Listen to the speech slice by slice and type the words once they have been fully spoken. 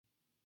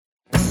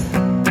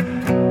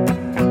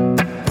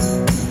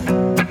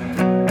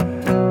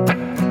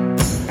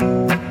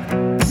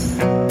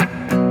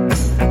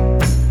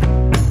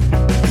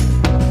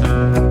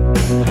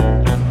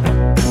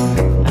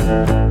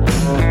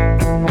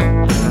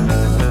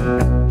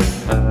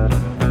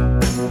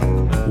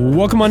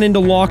Welcome on into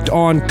Locked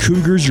On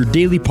Cougars, your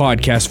daily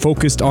podcast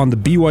focused on the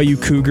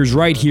BYU Cougars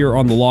right here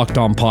on the Locked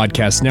On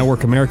Podcast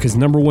Network, America's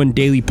 #1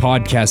 daily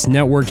podcast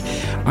network.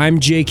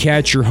 I'm Jake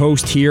Hatch, your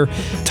host here,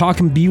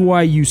 talking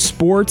BYU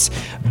sports.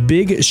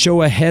 Big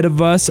show ahead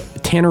of us.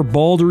 Tanner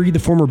Baldery, the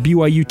former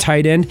BYU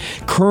tight end,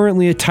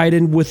 currently a tight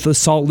end with the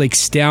Salt Lake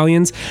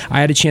Stallions. I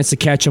had a chance to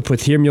catch up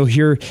with him. You'll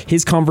hear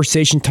his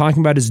conversation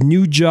talking about his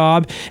new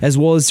job, as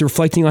well as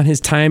reflecting on his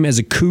time as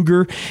a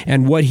Cougar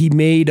and what he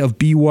made of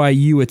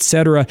BYU,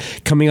 etc.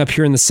 Coming up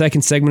here in the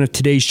second segment of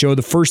today's show.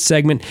 The first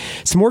segment,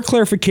 some more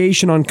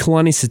clarification on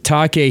Kalani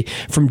Sitake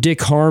from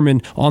Dick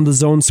Harmon on the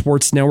Zone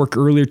Sports Network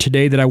earlier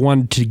today that I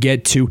wanted to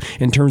get to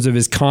in terms of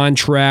his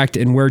contract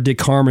and where Dick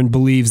Harmon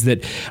believes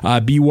that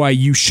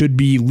BYU should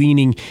be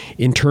leaning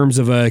in terms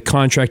of a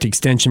contract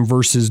extension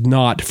versus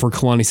not for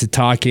Kalani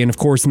Sitake. And of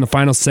course, in the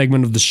final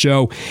segment of the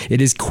show,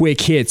 it is Quick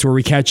Hits, where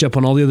we catch up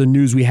on all the other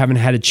news we haven't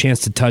had a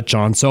chance to touch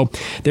on. So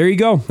there you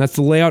go. That's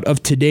the layout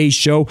of today's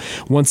show.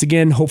 Once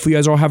again, hopefully you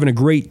guys are all having a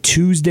great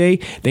Tuesday.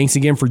 Thanks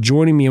again for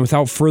joining me. And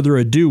without further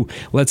ado,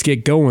 let's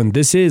get going.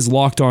 This is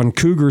Locked On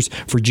Cougars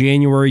for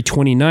January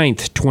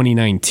 29th,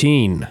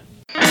 2019.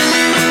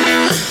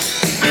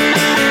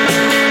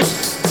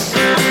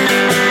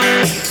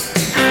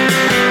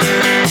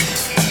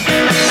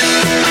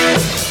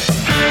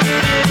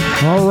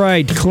 All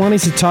right, Kalani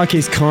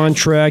Sitake's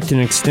contract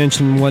and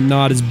extension and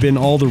whatnot has been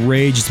all the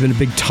rage. It's been a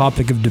big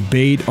topic of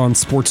debate on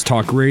Sports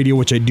Talk Radio,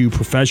 which I do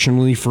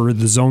professionally for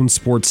the Zone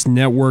Sports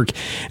Network.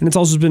 And it's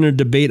also been a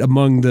debate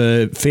among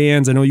the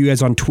fans. I know you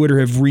guys on Twitter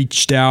have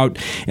reached out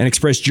and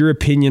expressed your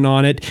opinion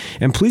on it.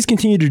 And please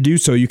continue to do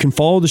so. You can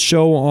follow the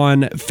show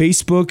on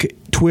Facebook,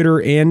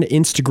 Twitter, and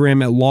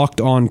Instagram at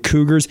Locked On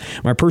Cougars.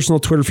 My personal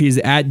Twitter feed is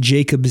at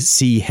Jacob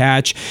C.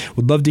 Hatch.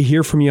 Would love to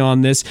hear from you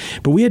on this.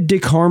 But we had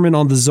Dick Harmon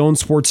on the Zone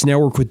Sports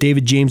Network with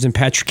David James and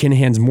Patrick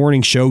Kinahan's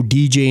morning show,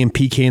 DJ and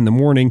PK in the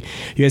morning.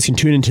 You guys can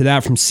tune into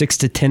that from 6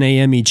 to 10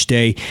 a.m. each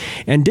day.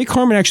 And Dick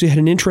Harmon actually had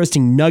an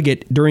interesting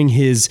nugget during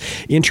his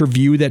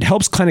interview that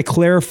helps kind of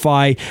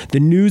clarify the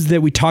news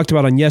that we talked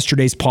about on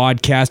yesterday's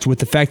podcast with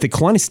the fact that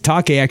Kalani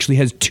Sitake actually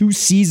has 2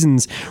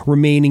 seasons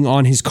remaining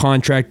on his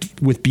contract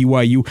with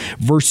BYU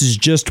versus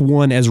just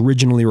one as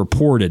originally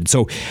reported.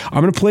 So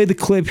I'm going to play the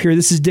clip here.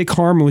 This is Dick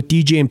Harmon with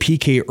DJ and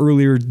PK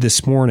earlier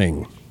this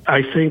morning.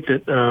 I think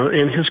that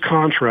in his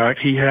contract,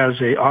 he has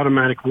a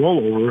automatic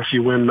rollover if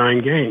you win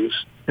 9 games.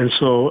 And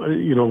so,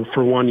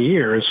 for 1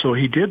 year. And so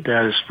he did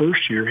that his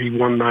first year. He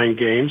won 9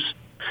 games.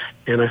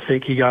 And I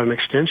think he got an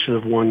extension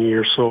of 1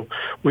 year. So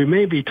we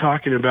may be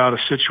talking about a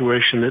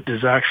situation that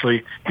is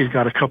actually, he's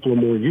got a couple of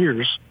more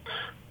years.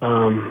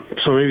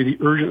 So maybe the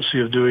urgency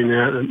of doing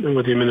that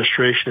with the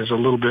administration is a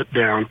little bit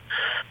down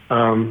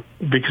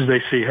because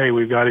they see, hey,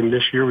 we've got him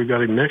this year, we've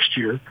got him next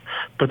year,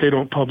 but they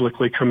don't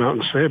publicly come out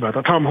and say about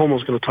that. Tom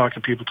Holmoe's going to talk to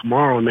people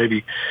tomorrow, and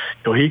maybe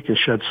he can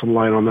shed some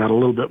light on that a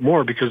little bit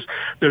more because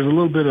there's a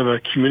little bit of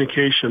a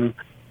communication,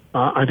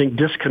 I think,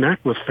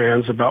 disconnect with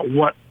fans about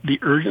what the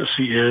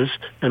urgency is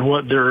and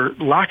what their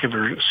lack of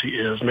urgency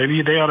is.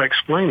 Maybe they ought to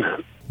explain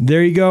that.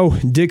 There you go.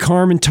 Dick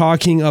Harmon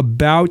talking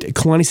about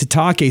Kalani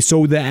Sitake.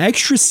 So the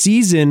extra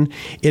season,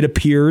 it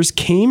appears,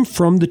 came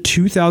from the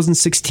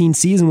 2016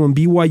 season when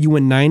BYU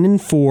went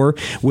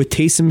 9-4 with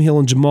Taysom Hill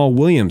and Jamal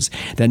Williams.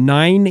 That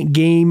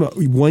 9-game,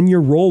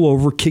 1-year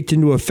rollover kicked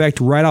into effect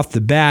right off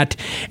the bat.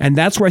 And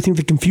that's where I think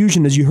the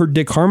confusion, as you heard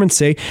Dick Harmon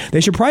say, they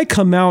should probably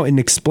come out and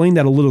explain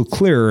that a little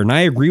clearer. And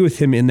I agree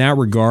with him in that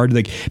regard.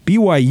 Like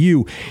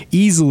BYU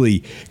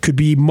easily could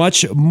be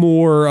much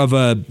more of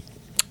a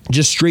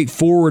just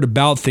straightforward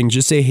about things.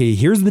 Just say, hey,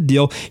 here's the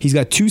deal. He's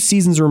got 2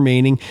 seasons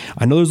remaining.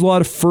 I know there's a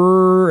lot of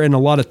fur and a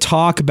lot of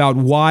talk about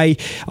why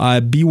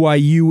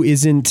BYU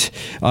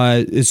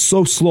is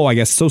so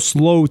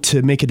slow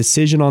to make a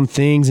decision on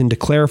things and to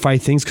clarify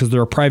things because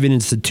they're a private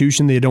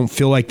institution. They don't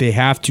feel like they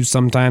have to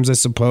sometimes, I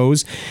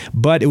suppose.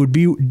 But it would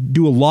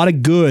do a lot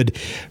of good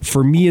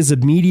for me as a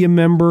media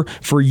member,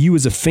 for you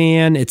as a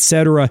fan,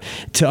 etc.,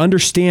 to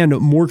understand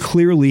more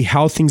clearly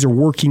how things are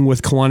working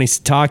with Kalani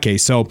Sitake.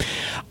 So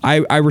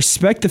I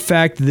respect the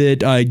fact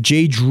that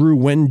Jay Drew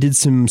went and did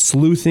some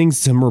sleuthing,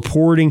 some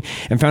reporting,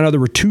 and found out there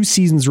were 2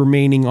 seasons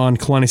remaining on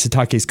Kalani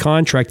Sitake's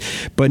contract.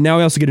 But now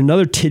we also get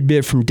another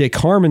tidbit from Dick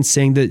Harmon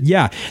saying that,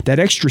 that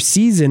extra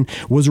season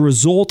was a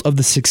result of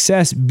the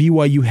success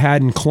BYU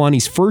had in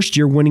Kalani's first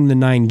year winning the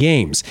 9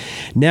 games.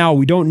 Now,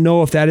 we don't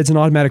know if that is an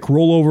automatic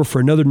rollover for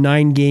another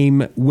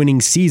 9-game winning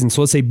season.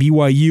 So let's say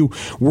BYU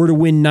were to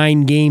win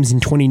 9 games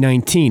in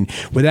 2019.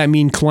 Would that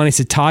mean Kalani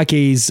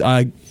Sitake's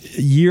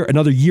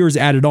another year is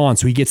added on,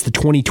 so he gets the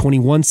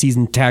 2021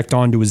 season tacked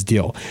onto his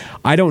deal?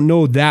 I don't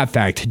know that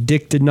fact.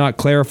 Dick did not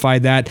clarify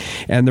that,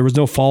 and there was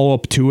no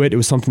follow-up to it. It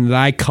was something that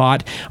I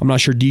caught. I'm not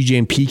sure DJ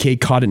and PK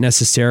caught it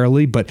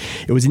necessarily, but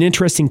it was an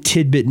interesting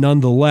tidbit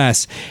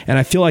nonetheless, and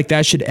I feel like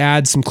that should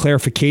add some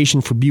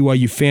clarification for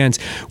BYU fans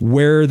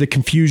where the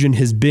confusion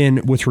has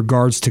been with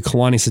regards to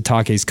Kalani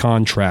Sitake's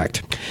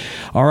contract.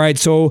 All right,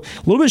 so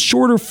a little bit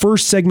shorter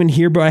first segment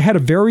here, but I had a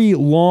very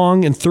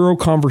long and thorough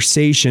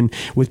conversation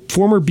with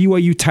former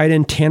BYU tight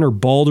end Tanner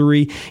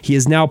Baldery. He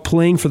is now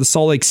playing for the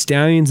Salt Lake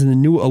Stallions in the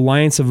new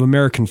Alliance of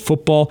American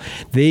Football.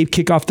 They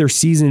kick off their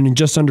season in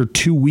just under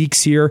 2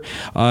 weeks here.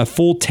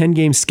 Full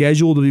 10-game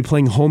schedule. They'll be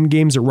playing home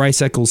games at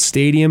Rice-Eccles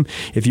Stadium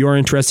if you are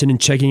interested in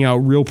checking out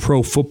real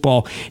pro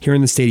football here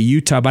in the state of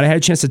Utah. But I had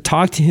a chance to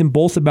talk to him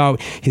both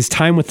about his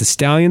time with the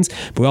Stallions,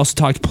 but we also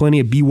talked plenty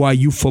of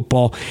BYU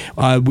football.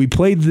 We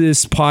played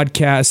this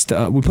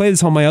podcast. We played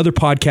this on my other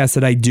podcast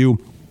that I do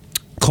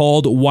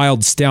called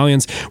Wild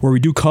Stallions, where we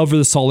do cover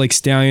the Salt Lake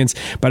Stallions,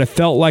 but I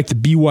felt like the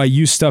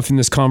BYU stuff in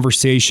this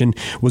conversation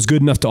was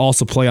good enough to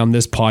also play on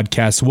this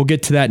podcast. So we'll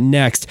get to that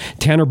next.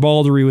 Tanner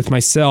Baldery with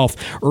myself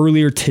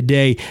earlier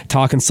today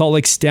talking Salt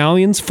Lake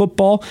Stallions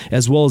football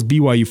as well as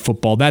BYU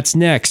football. That's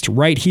next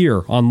right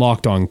here on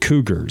Locked On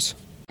Cougars.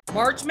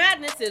 March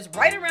Madness is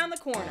right around the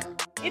corner.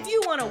 If you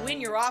want to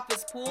win your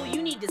office pool,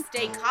 you need to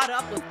stay caught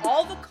up with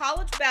all the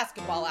college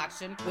basketball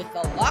action with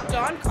the Locked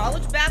On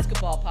College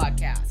Basketball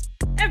Podcast.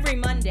 Every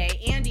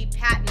Monday, Andy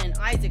Patton and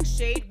Isaac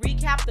Shade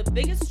recap the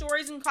biggest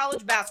stories in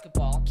college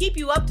basketball, keep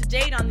you up to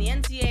date on the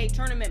NCAA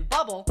tournament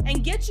bubble,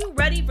 and get you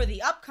ready for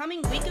the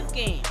upcoming week of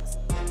games.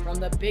 From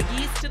the Big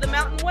East to the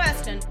Mountain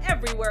West and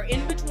everywhere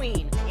in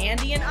between,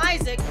 Andy and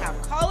Isaac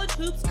have college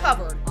hoops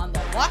covered on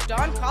the Locked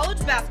On College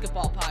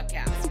Basketball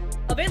Podcast.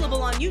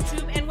 Available on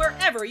YouTube and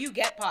wherever you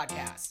get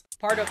podcasts.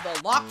 Part of the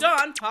Locked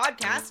On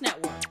Podcast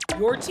Network.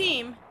 Your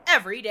team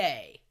every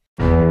day.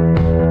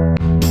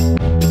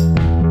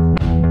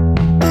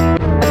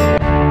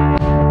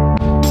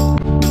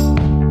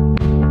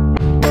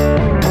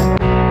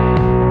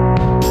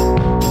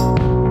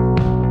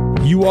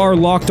 You are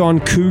Locked On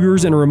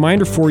Cougars, and a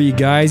reminder for you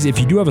guys, if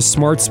you do have a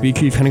smart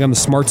speaker, you've kind of gone the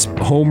smart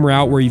home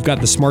route where you've got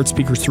the smart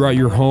speakers throughout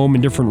your home in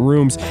different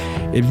rooms,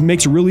 it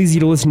makes it real easy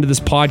to listen to this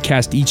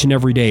podcast each and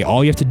every day.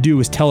 All you have to do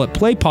is tell it,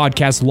 play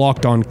podcast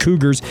Locked On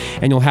Cougars,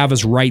 and you'll have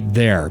us right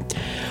there.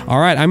 All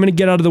right, I'm going to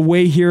get out of the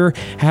way here,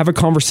 have a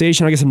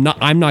conversation. I guess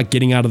I'm not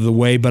getting out of the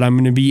way, but I'm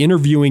going to be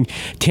interviewing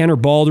Tanner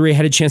Baldery. I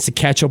had a chance to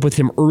catch up with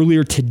him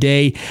earlier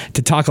today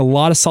to talk a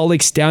lot of Salt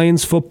Lake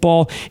Stallions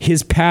football,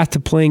 his path to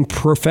playing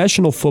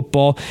professional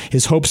football,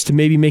 his hopes to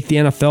maybe make the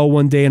NFL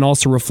one day, and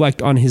also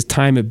reflect on his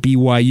time at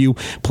BYU,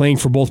 playing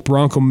for both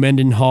Bronco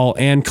Mendenhall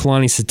and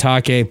Kalani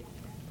Sitake.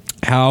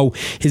 How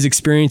his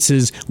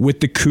experiences with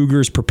the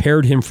Cougars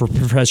prepared him for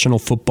professional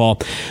football.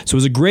 So it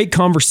was a great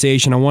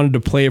conversation. I wanted to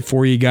play it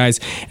for you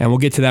guys, and we'll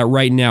get to that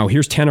right now.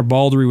 Here's Tanner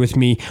Baldery with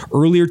me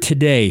earlier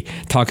today,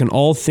 talking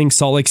all things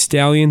Salt Lake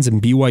Stallions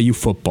and BYU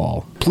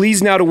football.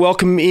 Pleased now to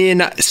welcome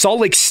in Salt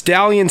Lake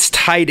Stallions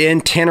tight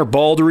end Tanner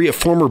Baldery, a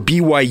former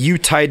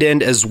BYU tight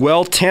end as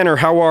well. Tanner,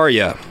 how are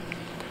you?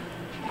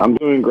 I'm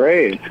doing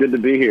great. It's good to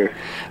be here.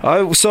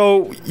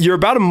 So you're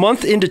about a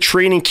month into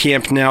training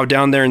camp now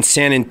down there in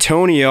San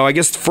Antonio. I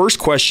guess the first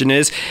question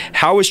is,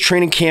 how is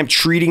training camp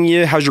treating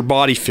you? How's your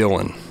body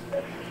feeling?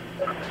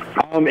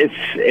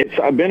 It's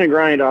I've been a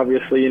grind,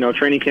 obviously. You know,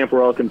 training camp,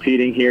 we're all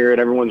competing here, and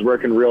everyone's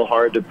working real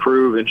hard to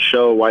prove and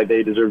show why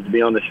they deserve to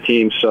be on this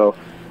team. So,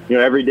 you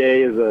know, every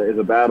day is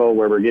a battle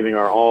where we're giving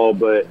our all,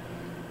 but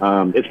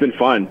it's been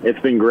fun. It's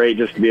been great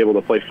just to be able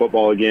to play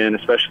football again,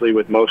 especially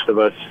with most of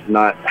us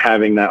not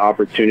having that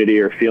opportunity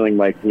or feeling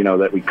like, you know,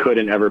 that we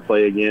couldn't ever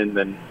play again.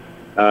 Then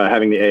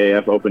having the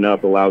AAF open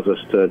up allows us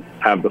to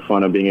have the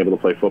fun of being able to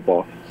play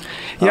football.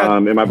 Yeah.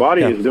 And my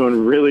body is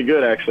doing really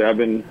good, actually. I've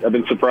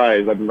been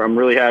surprised. I'm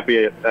really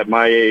happy at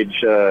my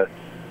age.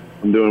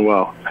 I'm doing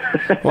well.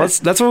 Well,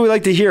 that's what we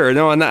like to hear.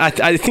 No, and I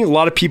think a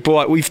lot of people.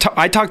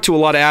 I talk to a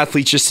lot of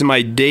athletes just in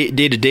my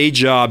day-to-day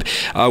job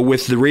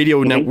with the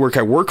radio network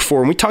I work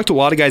for, and we talk to a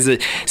lot of guys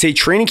that say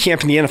training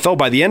camp in the NFL.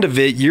 By the end of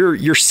it,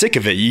 you're sick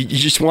of it. You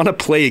just want to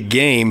play a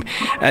game.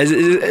 Is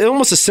it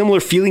almost a similar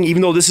feeling,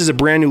 even though this is a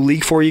brand new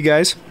league for you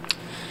guys?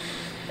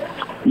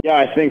 Yeah,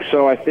 I think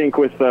so. I think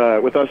with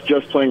us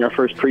just playing our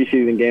first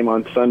preseason game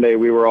on Sunday,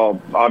 we were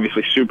all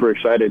obviously super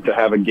excited to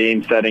have a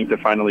game setting to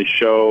finally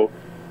show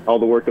all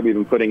the work that we've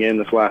been putting in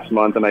this last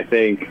month, and I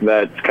think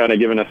that's kind of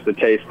given us the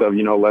taste of,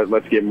 you know,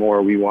 let's get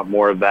more. We want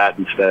more of that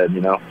instead,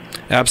 you know.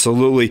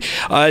 Absolutely.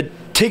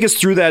 Take us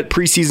through that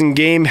preseason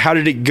game. How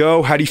did it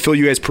go? How do you feel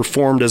you guys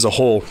performed as a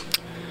whole?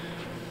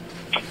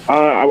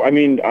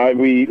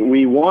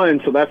 We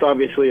won, so that's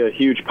obviously a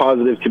huge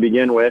positive to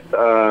begin with.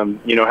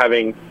 You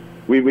know,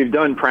 we've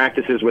done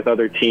practices with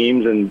other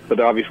teams, but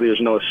obviously there's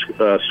no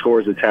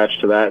scores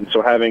attached to that, and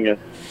so having a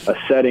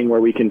setting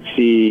where we can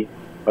see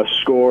a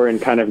score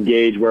and kind of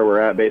gauge where we're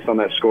at based on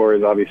that score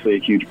is obviously a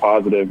huge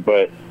positive.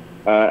 But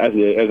as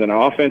an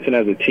offense and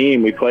as a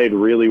team, we played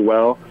really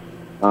well.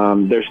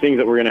 There's things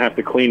that we're going to have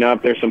to clean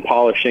up. There's some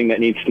polishing that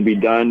needs to be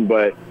done,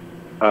 but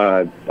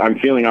I'm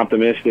feeling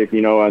optimistic,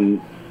 you know, and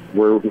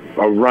we're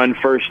a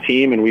run-first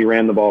team, and we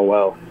ran the ball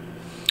well.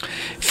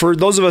 For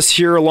those of us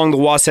here along the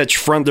Wasatch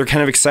Front, they're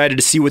kind of excited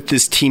to see what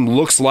this team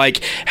looks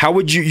like. How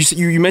would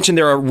you mentioned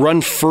they're a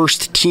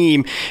run-first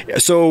team,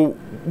 so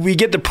we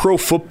get the pro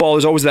football.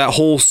 There's always that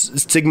whole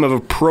stigma of a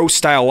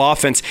pro-style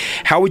offense.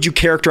 How would you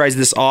characterize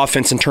this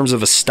offense in terms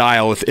of a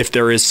style, if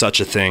there is such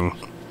a thing?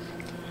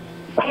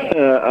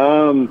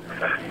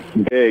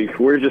 Big.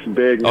 We're just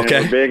big, man.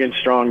 Okay. We're big and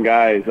strong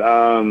guys.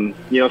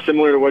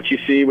 Similar to what you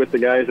see with the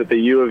guys at the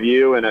U of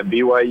U and at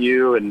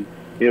BYU and,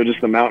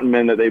 just the mountain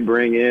men that they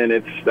bring in.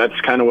 That's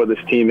kind of what this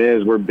team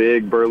is. We're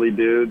big, burly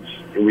dudes.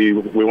 We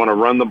want to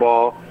run the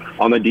ball.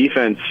 On the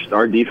defense,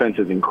 our defense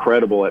is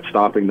incredible at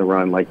stopping the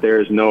run. Like,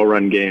 there is no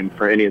run game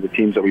for any of the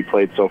teams that we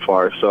played so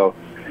far. So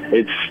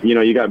it's,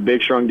 you got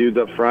big, strong dudes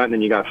up front, and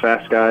then you got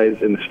fast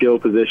guys in the skill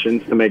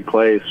positions to make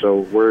plays.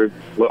 So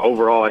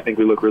overall, I think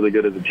we look really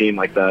good as a team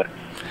like that.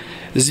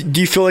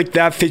 Do you feel like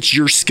that fits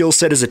your skill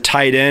set as a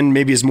tight end?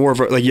 Maybe as more of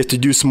you have to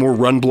do some more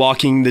run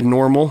blocking than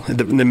normal,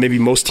 than maybe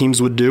most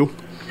teams would do?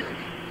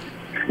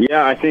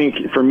 Yeah, I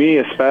think for me,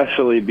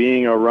 especially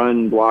being a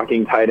run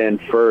blocking tight end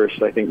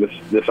first, I think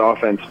this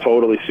offense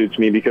totally suits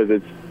me because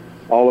it's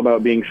all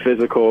about being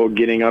physical,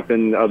 getting up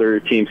in the other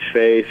team's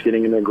face,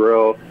 getting in their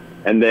grill.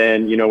 And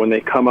then, when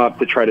they come up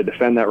to try to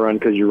defend that run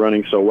because you're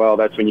running so well,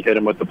 that's when you hit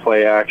them with the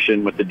play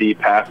action, with the deep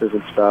passes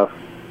and stuff.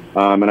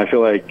 And I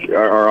feel like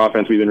our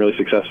offense, we've been really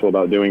successful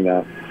about doing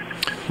that.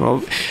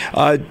 Well,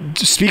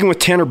 speaking with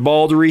Tanner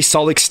Baldery,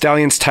 Salt Lake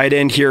Stallions tight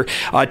end here.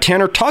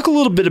 Tanner, talk a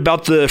little bit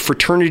about the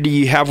fraternity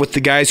you have with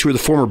the guys who are the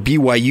former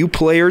BYU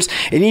players,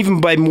 and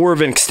even by more of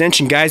an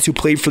extension, guys who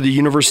played for the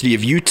University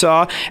of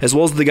Utah, as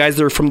well as the guys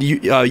that are from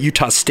the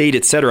Utah State,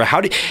 etc.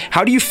 How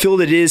do you feel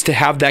that it is to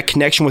have that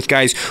connection with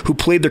guys who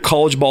played their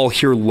college ball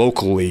here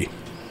locally?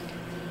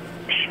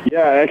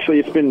 Yeah, actually,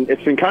 it's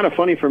been kind of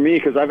funny for me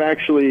because I've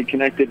actually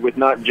connected with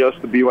not just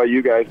the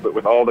BYU guys, but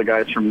with all the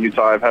guys from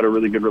Utah. I've had a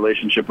really good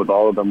relationship with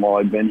all of them while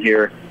I've been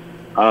here.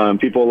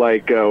 People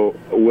like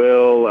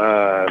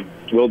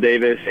Will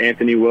Davis,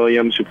 Anthony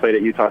Williams, who played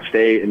at Utah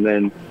State, and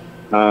then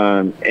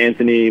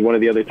Anthony, one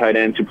of the other tight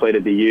ends who played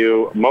at the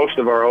U. Most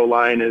of our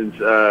O-line is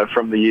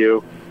from the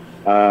U,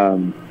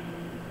 and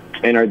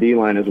our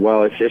D-line as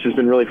well. It's just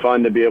been really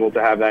fun to be able to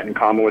have that in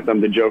common with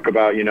them, to joke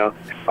about,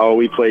 oh,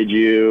 we played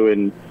you,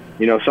 and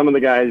some of the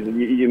guys,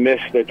 you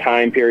miss the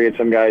time period.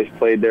 Some guys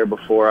played there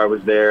before I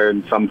was there,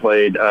 and some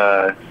played,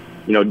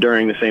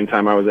 during the same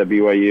time I was at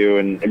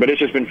BYU. But it's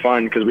just been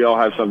fun because we all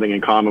have something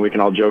in common. We can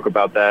all joke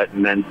about that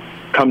and then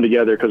come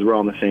together because we're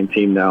all on the same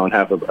team now and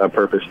have a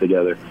purpose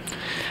together.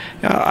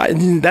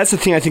 That's the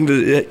thing I think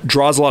that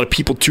draws a lot of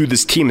people to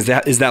this team is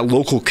that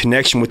local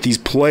connection with these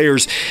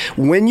players.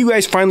 When you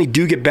guys finally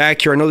do get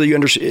back here, I know that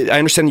I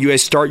understand that you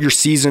guys start your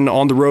season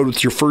on the road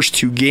with your first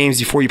 2 games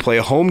before you play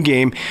a home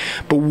game.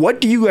 But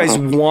what do you guys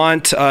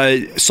want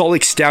Salt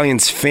Lake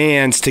Stallions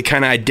fans to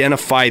kind of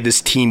identify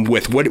this team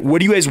with? What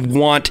do you guys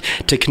want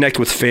to connect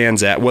with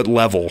fans at? What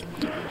level?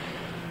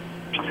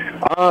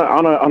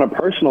 On a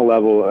personal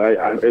level,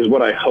 is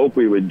what I hope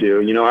we would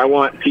do. I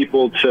want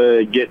people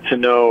to get to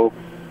know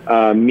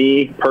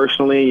me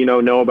personally,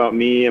 know about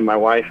me and my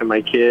wife and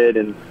my kid,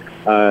 and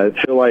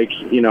feel like,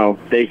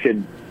 they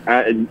could,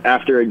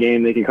 after a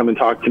game, they can come and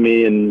talk to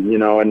me,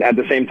 and at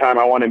the same time,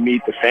 I want to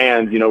meet the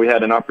fans. We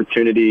had an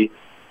opportunity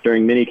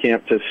during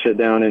minicamp to sit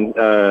down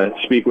and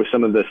speak with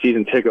some of the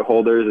season ticket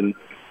holders, and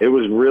it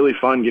was really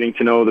fun getting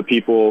to know the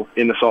people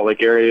in the Salt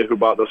Lake area who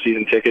bought those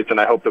season tickets, and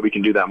I hope that we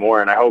can do that more,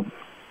 and I hope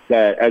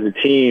that as a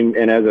team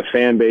and as a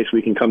fan base,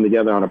 we can come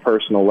together on a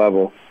personal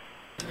level.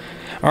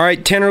 All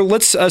right, Tanner,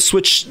 let's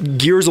switch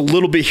gears a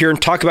little bit here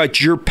and talk about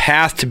your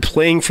path to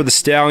playing for the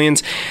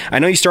Stallions. I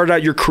know you started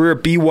out your career at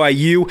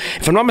BYU.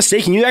 If I'm not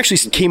mistaken, you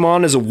actually came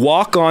on as a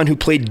walk-on who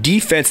played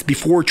defense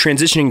before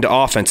transitioning to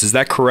offense. Is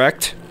that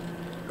correct?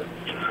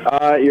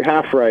 You're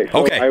half right.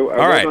 So okay, I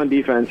was on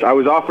defense. I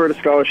was offered a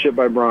scholarship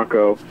by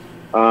Bronco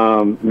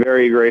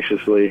very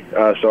graciously,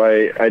 so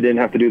I didn't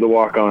have to do the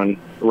walk-on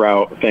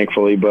route,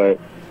 thankfully. But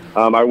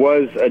I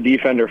was a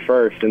defender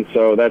first, and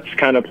so that's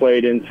kind of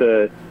played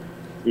into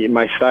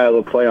my style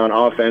of play on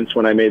offense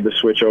when I made the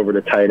switch over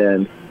to tight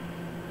end.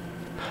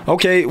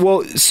 Okay,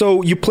 well,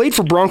 so you played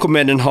for Bronco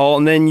Mendenhall,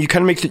 and then you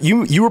kind of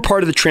you were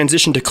part of the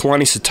transition to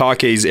Kalani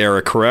Sitake's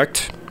era,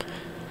 correct?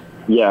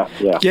 Yeah.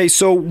 Okay,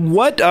 so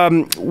what,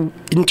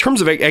 in terms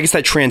of, I guess,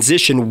 that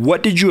transition,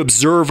 what did you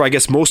observe, I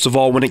guess, most of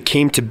all when it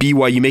came to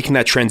BYU making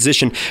that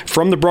transition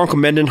from the Bronco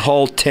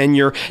Mendenhall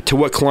tenure to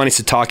what Kalani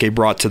Sitake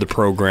brought to the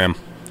program?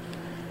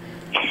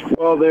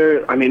 Well,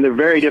 they're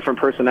very different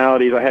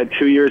personalities. I had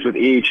 2 years with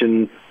each,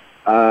 and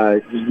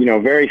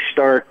very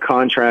stark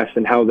contrast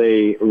in how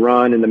they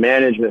run and the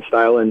management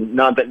style. And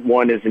not that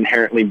one is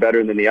inherently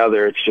better than the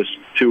other. It's just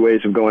 2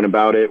 ways of going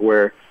about it.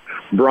 Where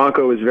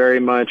Bronco is very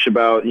much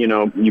about,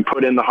 you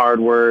put in the hard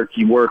work,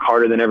 you work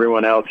harder than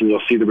everyone else, and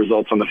you'll see the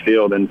results on the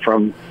field. And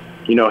from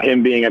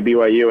him being at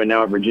BYU and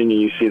now at Virginia,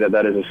 you see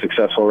that is a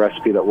successful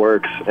recipe that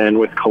works. And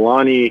with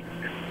Kalani,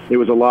 it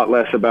was a lot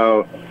less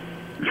about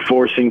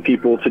forcing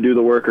people to do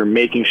the work or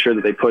making sure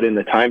that they put in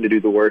the time to do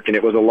the work, and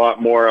it was a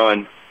lot more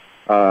on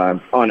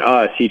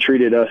us. He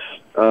treated us,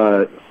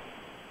 I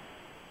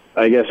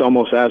guess,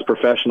 almost as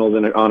professionals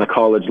on a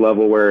college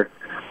level, where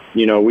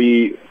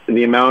the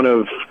amount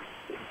of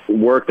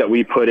work that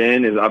we put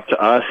in is up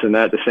to us, and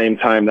at the same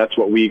time, that's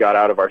what we got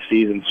out of our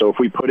season. So if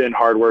we put in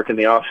hard work in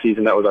the off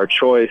season, that was our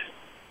choice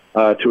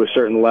to a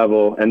certain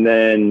level, and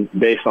then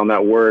based on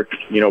that work,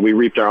 we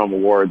reaped our own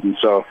rewards. And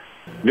so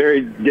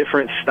very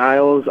different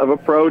styles of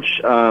approach,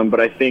 but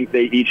I think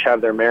they each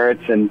have their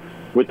merits, and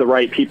with the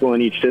right people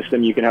in each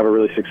system, you can have a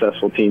really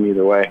successful team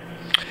either way.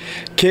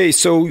 Okay,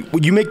 so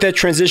you make that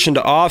transition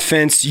to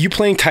offense. You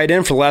playing tight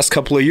end for the last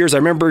couple of years. I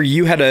remember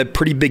you had a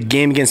pretty big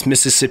game against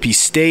Mississippi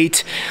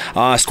State,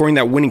 scoring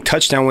that winning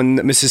touchdown when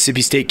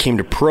Mississippi State came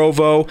to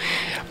Provo.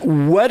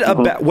 What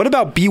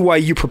about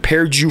BYU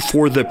prepared you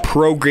for the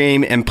pro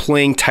game and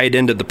playing tight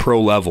end at the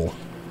pro level?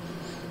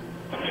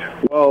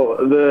 Well,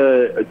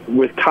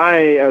 with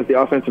Ty as the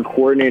offensive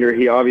coordinator,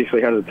 he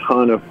obviously has a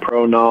ton of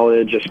pro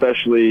knowledge,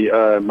 especially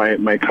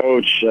my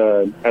coach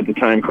at the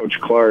time, Coach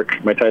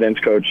Clark, my tight ends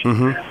coach,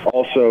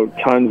 also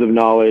tons of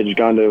knowledge,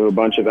 gone to a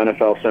bunch of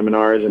NFL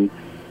seminars. And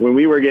when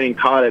we were getting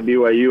taught at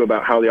BYU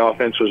about how the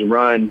offense was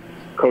run,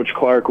 Coach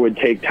Clark would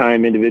take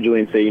time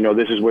individually and say,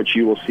 this is what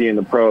you will see in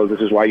the pros.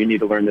 This is why you need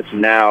to learn this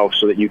now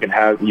so that you can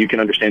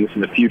understand this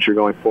in the future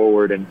going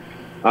forward. And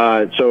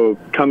so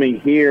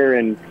coming here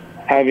and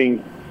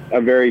having a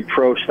very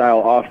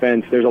pro-style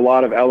offense, there's a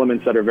lot of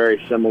elements that are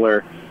very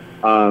similar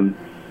to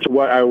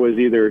what I was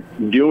either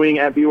doing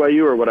at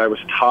BYU or what I was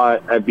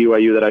taught at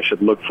BYU that I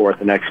should look for at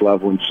the next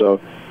level. And so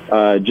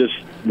just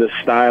the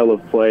style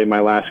of play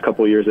my last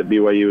couple of years at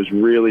BYU has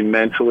really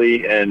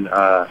mentally and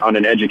on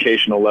an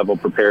educational level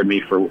prepared me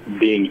for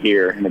being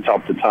here, and it's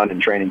helped a ton in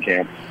training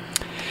camp.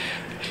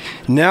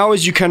 Now,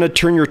 as you kind of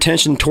turn your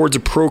attention towards a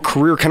pro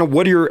career, kind of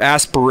what are your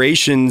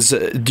aspirations?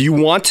 Do you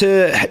want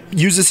to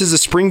use this as a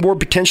springboard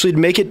potentially to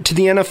make it to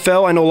the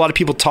NFL? I know a lot of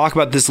people talk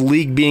about this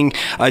league being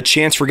a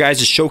chance for guys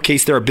to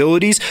showcase their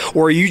abilities,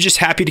 or are you just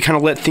happy to kind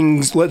of let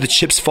the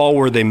chips fall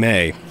where they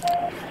may?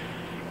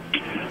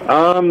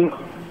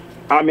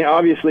 I mean,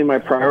 obviously my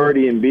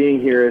priority in being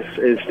here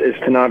is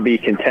to not be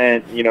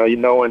content.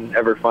 No one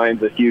ever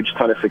finds a huge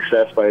ton of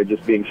success by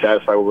just being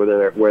satisfied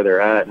with where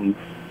they're at. And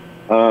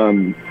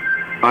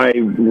I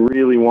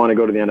really want to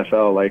go to the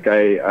NFL. Like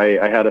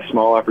I had a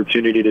small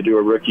opportunity to do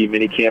a rookie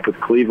mini camp with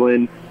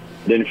Cleveland.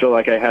 Didn't feel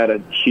like I had a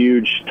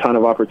huge ton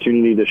of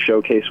opportunity to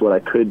showcase what I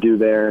could do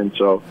there. And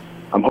so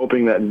I'm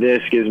hoping that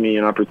this gives me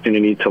an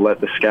opportunity to let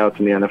the scouts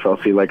in the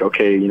NFL see, like,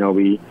 okay,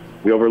 we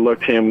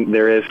overlooked him.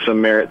 There is some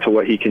merit to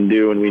what he can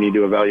do, and we need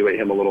to evaluate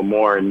him a little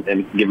more and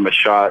give him a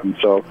shot. And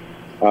so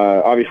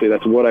obviously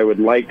that's what I would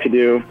like to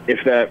do.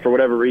 If that, for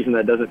whatever reason,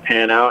 that doesn't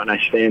pan out and I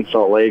stay in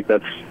Salt Lake,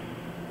 that's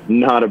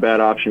not a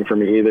bad option for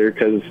me either,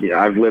 because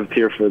I've lived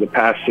here for the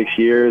past 6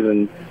 years,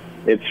 and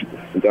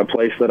it's a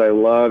place that I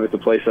love. It's a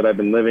place that I've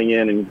been living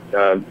in,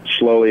 and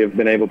slowly have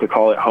been able to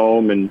call it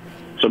home. And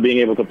so being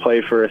able to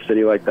play for a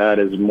city like that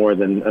is more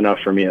than enough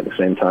for me at the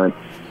same time.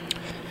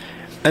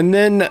 And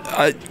then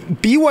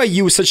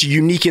BYU is such a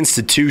unique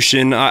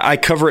institution. I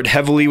cover it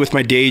heavily with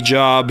my day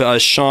job.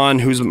 Sean,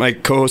 who's my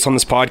co-host on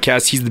this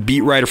podcast, he's the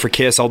beat writer for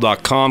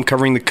KSL.com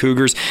covering the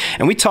Cougars.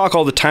 And we talk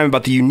all the time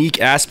about the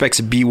unique aspects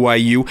of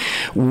BYU.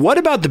 What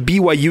about the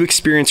BYU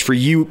experience for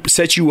you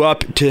set you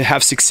up to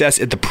have success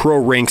at the pro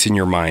ranks in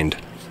your mind?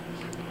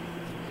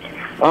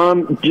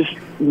 Just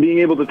being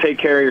able to take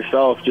care of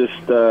yourself, just,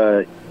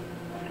 learning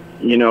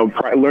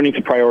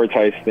to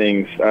prioritize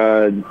things.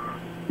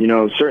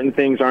 Certain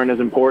things aren't as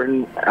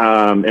important.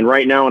 And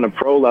right now on a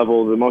pro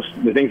level,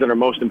 the things that are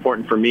most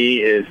important for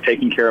me is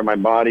taking care of my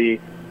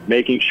body,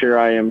 making sure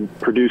I am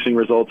producing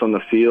results on the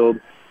field,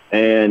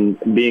 and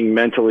being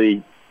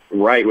mentally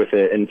right with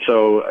it. And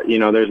so,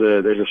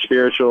 there's a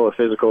spiritual, a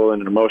physical,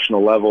 and an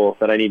emotional level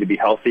that I need to be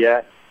healthy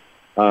at.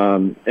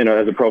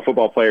 As a pro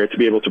football player, to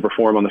be able to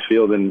perform on the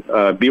field. And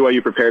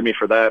BYU prepared me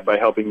for that by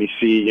helping me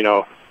see,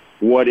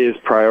 what is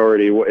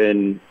priority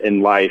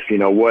in life?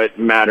 What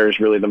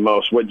matters really the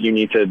most? What do you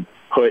need to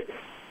put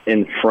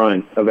in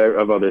front of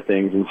other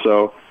things? And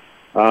so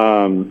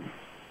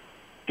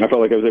I felt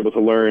like I was able to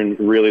learn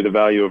really the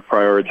value of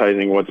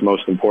prioritizing what's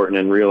most important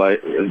and realize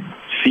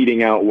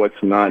seeding out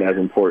what's not as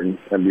important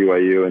at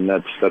BYU. And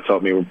that's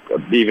helped me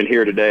even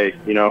here today,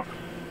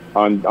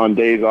 on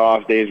days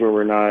off, days where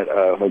we're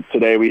not, like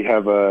today we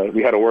had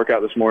a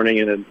workout this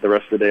morning, and then the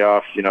rest of the day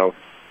off,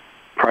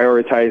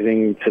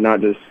 prioritizing to not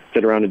just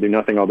sit around and do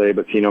nothing all day,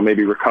 but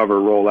maybe recover,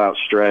 roll out,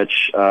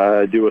 stretch,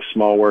 do a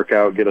small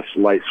workout, get a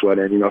light sweat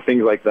in,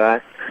 things like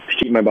that to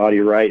keep my body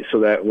right so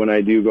that when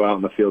I do go out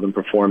in the field and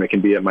perform, it can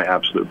be at my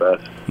absolute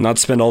best. Not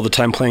spend all the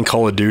time playing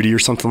Call of Duty or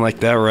something like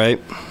that, right?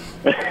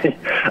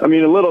 I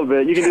mean, a little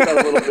bit. You can do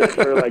that a little bit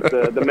for like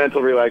the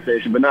mental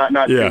relaxation, but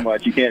not too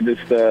much. You can't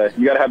just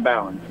you got to have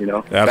balance.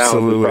 Absolutely. Balance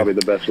is probably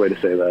the best way to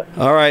say that.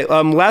 All right.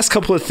 Last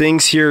couple of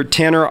things here,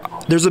 Tanner.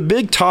 There's a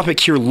big topic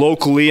here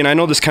locally, and I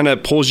know this kind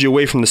of pulls you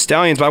away from the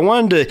Stallions, but I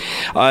wanted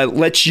to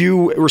let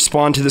you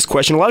respond to this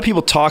question. A lot of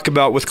people talk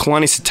about with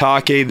Kalani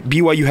Sitake,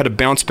 BYU had a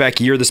bounce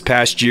back year this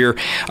past year.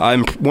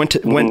 Went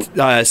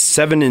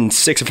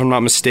 7-6, if I'm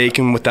not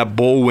mistaken, with that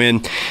bowl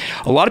win.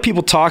 A lot of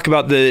people talk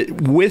about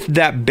with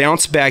that bounce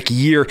back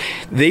year,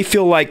 they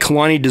feel like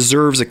Kalani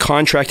deserves a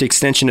contract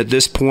extension at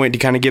this point to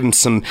kind of give him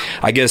some,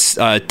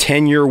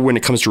 tenure when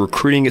it comes to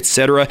recruiting,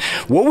 etc.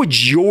 What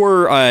would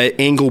your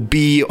angle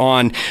be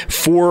on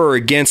for or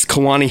against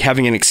Kalani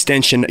having an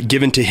extension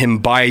given to him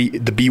by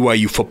the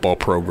BYU football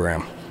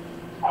program?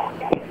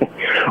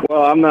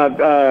 Well, I'm not.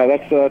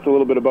 That's a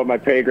little bit above my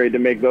pay grade to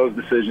make those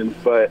decisions,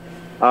 but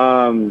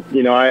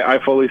I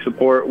fully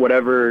support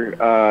whatever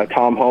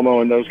Tom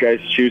Homo and those guys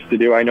choose to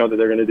do. I know that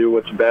they're going to do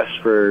what's best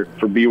for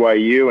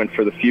BYU and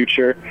for the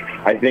future.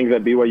 I think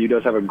that BYU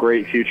does have a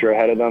great future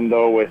ahead of them,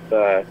 though, with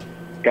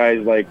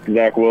guys like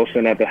Zach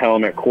Wilson at the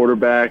helm at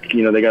quarterback.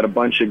 They got a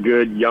bunch of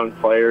good young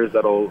players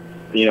that'll,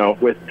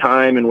 with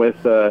time and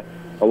with a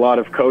lot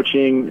of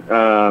coaching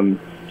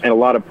and a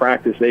lot of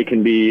practice, they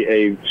can be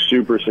a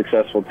super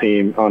successful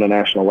team on a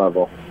national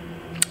level.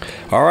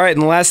 All right,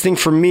 and the last thing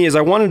for me is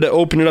I wanted to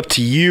open it up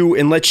to you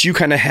and let you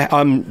kind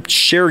of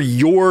share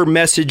your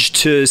message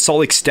to Salt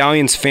Lake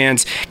Stallions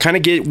fans, kind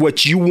of get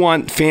what you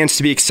want fans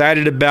to be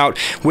excited about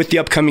with the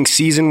upcoming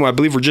season. I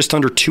believe we're just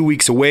under 2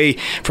 weeks away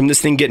from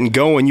this thing getting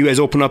going. You guys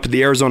open up at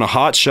the Arizona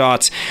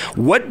Hotshots.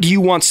 What do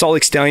you want Salt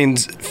Lake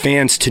Stallions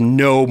fans to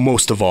know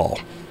most of all?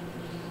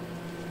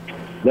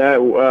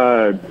 That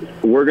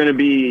we're going to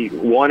be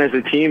one as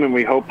a team, and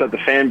we hope that the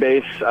fan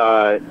base,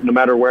 no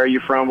matter where you're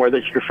from, whether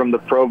you're from the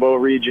Provo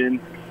region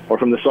or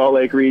from the Salt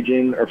Lake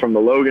region or from the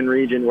Logan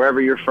region,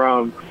 wherever you're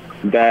from,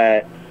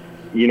 that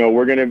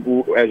we're going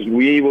to, as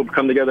we will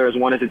come together as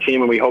one as a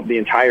team, and we hope the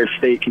entire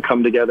state can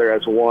come together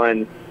as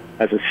one,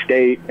 as a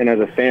state and as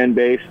a fan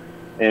base,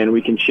 and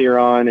we can cheer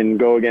on and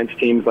go against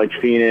teams like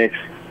Phoenix,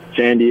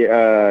 San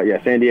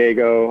Diego,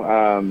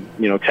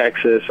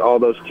 Texas, all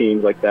those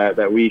teams like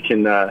that we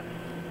can.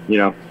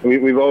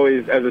 We've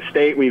always, as a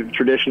state, we've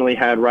traditionally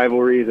had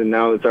rivalries, and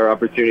now it's our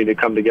opportunity to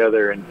come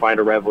together and find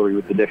a rivalry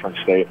with a different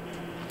state.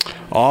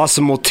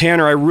 Awesome. Well,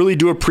 Tanner, I really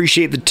do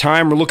appreciate the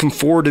time. We're looking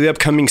forward to the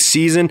upcoming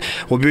season.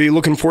 We'll be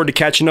looking forward to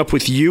catching up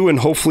with you and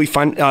hopefully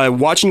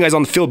watching you guys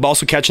on the field, but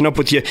also catching up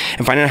with you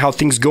and finding out how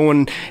things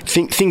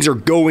are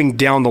going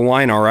down the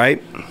line, all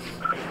right?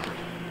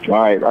 All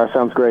right. That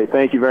sounds great.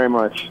 Thank you very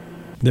much.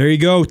 There you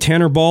go,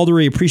 Tanner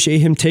Baldery. Appreciate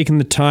him taking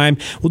the time.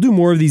 We'll do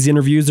more of these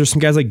interviews. There's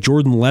some guys like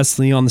Jordan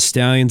Leslie on the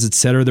Stallions,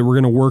 etc., that we're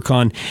going to work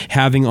on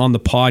having on the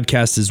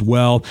podcast as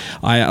well.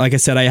 Like I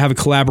said, I have a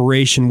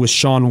collaboration with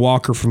Sean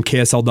Walker from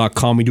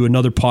KSL.com. We do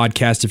another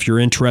podcast if you're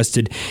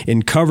interested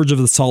in coverage of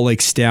the Salt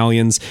Lake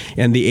Stallions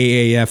and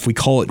the AAF. We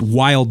call it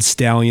Wild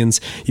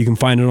Stallions. You can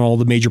find it on all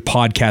the major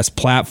podcast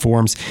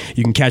platforms.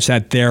 You can catch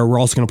that there. We're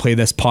also going to play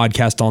this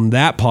podcast on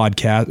that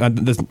podcast.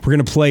 We're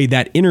going to play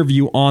that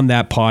interview on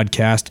that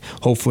podcast.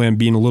 Hopefully I'm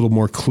being a little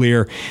more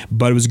clear,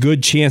 but it was a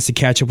good chance to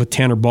catch up with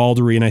Tanner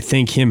Baldery, and I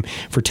thank him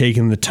for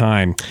taking the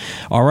time.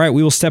 All right,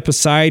 we will step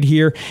aside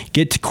here,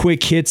 get to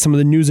quick hits, some of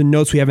the news and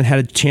notes we haven't had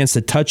a chance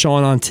to touch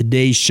on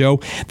today's show.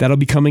 That'll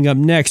be coming up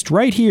next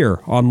right here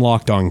on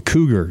Locked On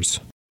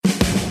Cougars.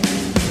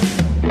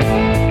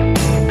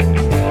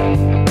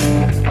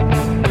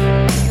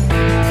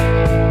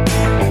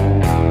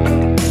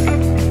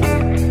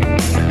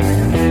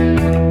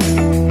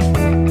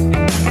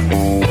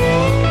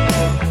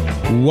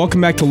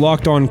 Welcome back to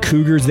Locked On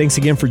Cougars. Thanks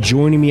again for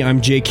joining me.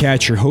 I'm Jay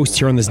Katz, your host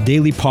here on this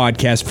daily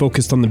podcast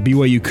focused on the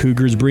BYU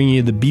Cougars, bringing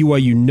you the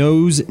BYU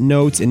news,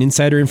 notes, and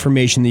insider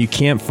information that you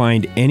can't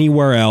find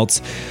anywhere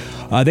else.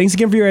 Thanks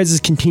again for your guys'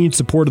 continued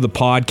support of the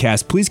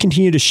podcast. Please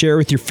continue to share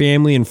with your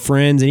family and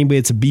friends, anybody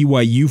that's a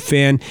BYU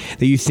fan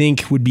that you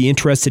think would be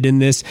interested in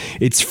this.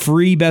 It's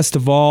free, best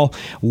of all.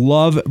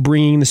 Love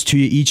bringing this to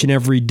you each and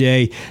every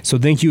day. So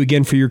thank you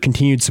again for your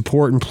continued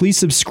support. And please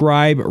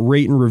subscribe,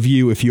 rate, and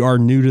review if you are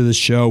new to the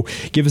show.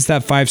 Give us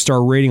that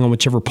 5-star rating on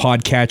whichever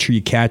podcatcher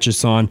you catch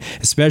us on,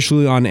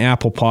 especially on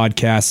Apple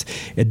Podcasts.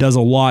 It does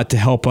a lot to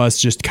help us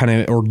just kind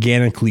of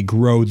organically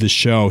grow the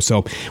show.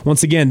 So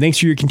once again, thanks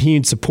for your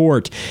continued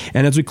support.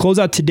 And as we close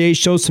out today's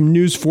show, some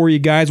news for you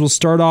guys. We'll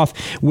start off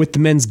with the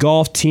men's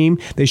golf team.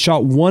 They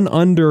shot 1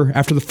 under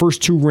after the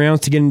first 2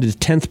 rounds to get into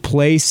 10th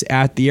place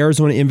at the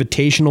Arizona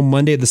Invitational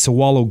Monday at the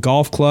Sawalo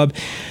Golf Club.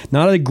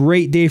 Not a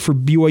great day for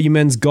BYU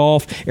men's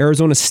golf.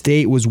 Arizona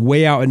State was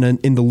way out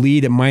in the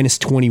lead at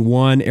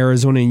 -21.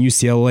 Arizona and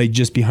UCLA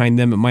just behind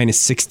them at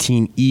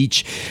 -16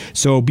 each.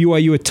 So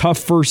BYU, a tough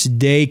first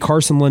day.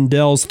 Carson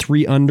Lundell's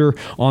 3 under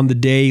on the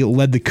day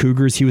led the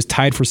Cougars. He was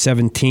tied for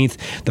 17th.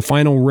 The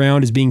final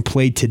round is being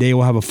played today.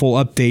 We'll have a full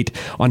update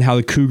on how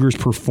the Cougars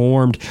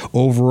performed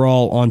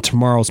overall on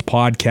tomorrow's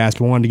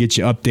podcast. We wanted to get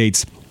you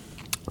updates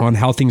on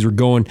how things were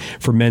going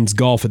for men's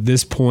golf at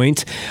this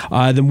point.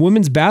 The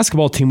women's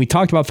basketball team, we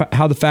talked about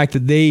how the fact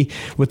that they,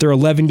 with their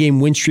 11-game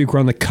win streak, were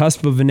on the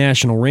cusp of a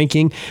national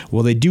ranking.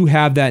 Well, they do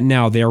have that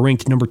now. They are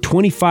ranked number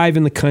 25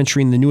 in the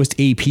country in the newest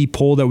AP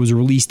poll that was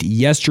released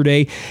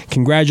yesterday.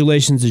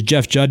 Congratulations to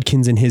Jeff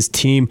Judkins and his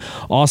team.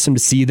 Awesome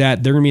to see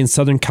that. They're going to be in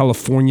Southern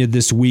California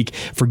this week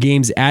for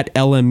games at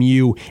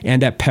LMU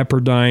and at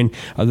Pepperdine.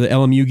 The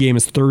LMU game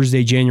is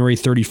Thursday, January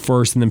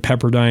 31st, and then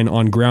Pepperdine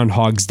on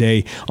Groundhog's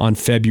Day on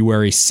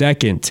February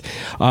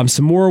 22nd.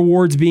 Some more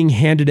awards being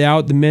handed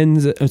out.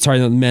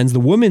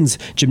 The women's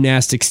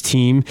gymnastics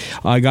team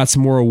got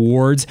some more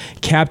awards.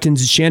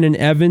 Captains Shannon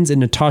Evans and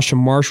Natasha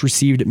Marsh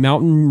received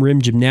Mountain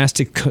Rim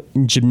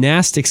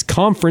Gymnastics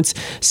Conference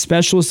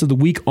Specialist of the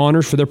Week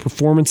honors for their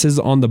performances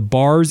on the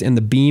bars and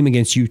the beam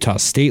against Utah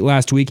State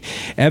last week.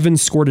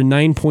 Evans scored a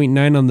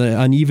 9.9 on the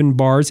uneven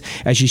bars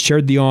as she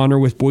shared the honor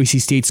with Boise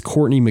State's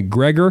Courtney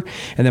McGregor.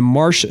 And then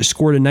Marsh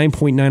scored a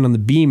 9.9 on the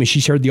beam as she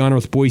shared the honor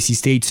with Boise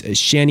State's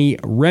Shani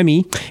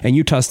Remy and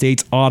Utah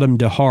State's Autumn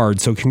DeHard.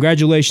 So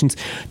congratulations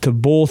to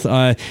both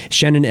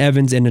Shannon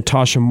Evans and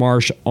Natasha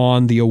Marsh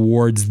on the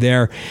awards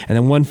there. And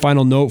then one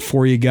final note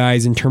for you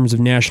guys in terms of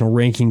national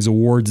rankings,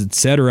 awards,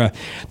 etc.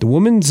 The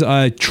women's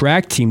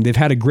track team, they've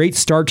had a great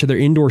start to their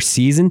indoor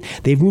season.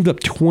 They've moved up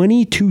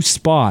 22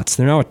 spots.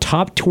 They're now a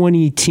top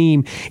 20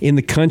 team in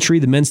the country.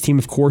 The men's team,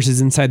 of course,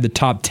 is inside the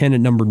top 10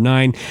 at number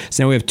 9.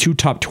 So now we have 2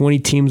 top 20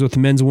 teams with the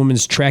men's and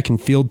women's track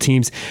and field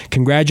teams.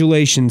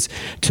 Congratulations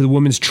to the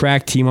women's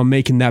track team on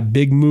making that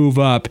big move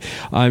up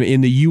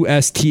in the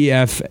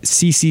USTF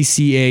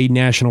CCCA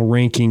national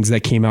rankings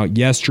that came out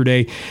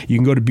yesterday. You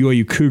can go to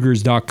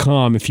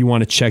BYUCougars.com if you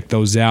want to check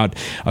those out.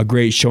 A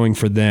great showing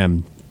for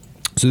them.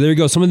 So there you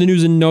go. Some of the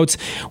news and notes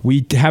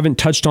we haven't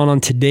touched on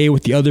today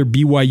with the other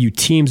BYU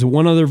teams. But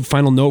one other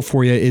final note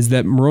for you is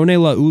that Morone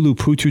Laulu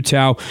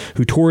Pututau,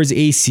 who tore his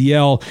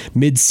ACL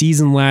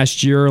mid-season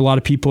last year, a lot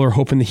of people are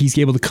hoping that he's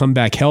able to come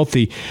back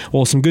healthy.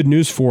 Well, some good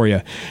news for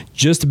you.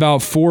 Just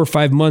about 4 or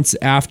 5 months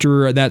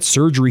after that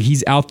surgery,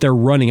 he's out there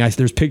running.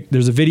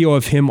 There's a video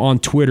of him on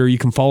Twitter. You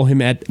can follow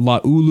him at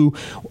Laulu_1,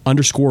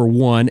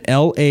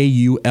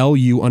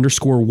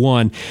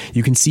 LAULU_1.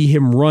 You can see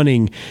him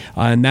running,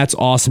 and that's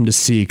awesome to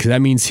see because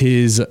that means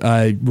his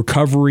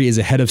recovery is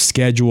ahead of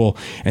schedule,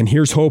 and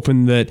here's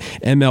hoping that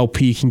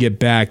MLP can get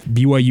back.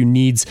 BYU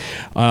needs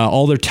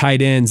all their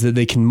tight ends that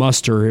they can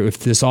muster if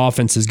this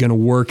offense is going to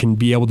work and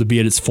be able to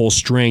be at its full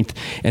strength,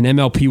 and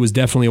MLP was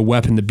definitely a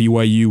weapon that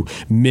BYU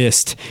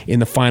missed in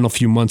the final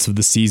few months of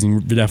the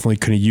season. Definitely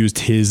could have used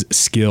his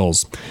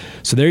skills.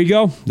 So there you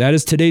go. That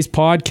is today's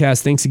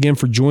podcast. Thanks again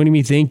for joining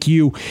me. Thank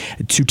you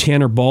to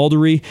Tanner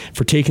Baldery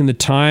for taking the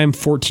time,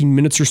 14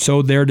 minutes or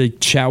so there to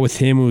chat with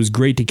him. It was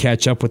great to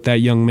catch up with that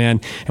young man,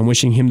 and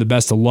wishing him the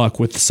best of luck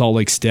with the Salt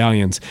Lake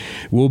Stallions.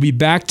 We'll be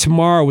back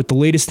tomorrow with the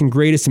latest and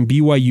greatest in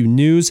BYU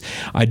news.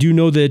 I do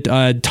know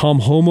that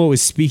Tom Homo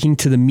is speaking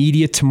to the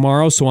media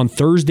tomorrow, so on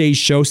Thursday's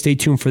show, stay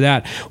tuned for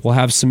that. We'll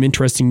have some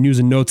interesting news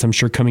and notes, I'm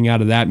sure, coming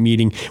out of that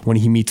meeting when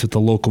he meets with the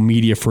local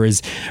media for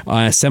his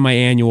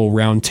semi-annual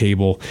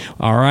roundtable.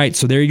 All right,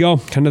 so there you go.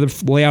 Kind of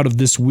the layout of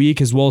this week,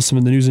 as well as some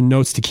of the news and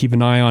notes to keep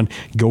an eye on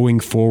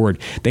going forward.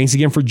 Thanks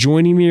again for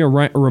joining me. A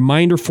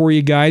reminder for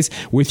you guys,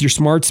 with your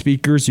smart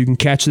speakers, you can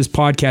catch this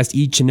podcast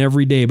each and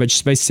every day, but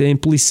just by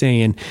simply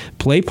saying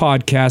play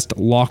podcast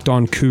Locked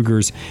On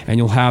Cougars, and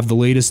you'll have the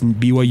latest in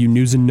BYU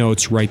news and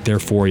notes right there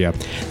for you.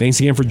 Thanks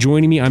again for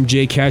joining me. I'm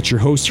Jay Katz, your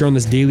host here on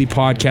this daily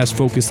podcast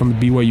focused on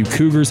the BYU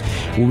Cougars.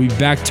 We'll be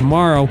back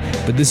tomorrow,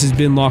 but this has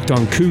been Locked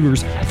On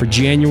Cougars for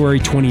January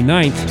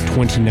 29th,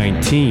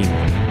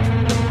 2019.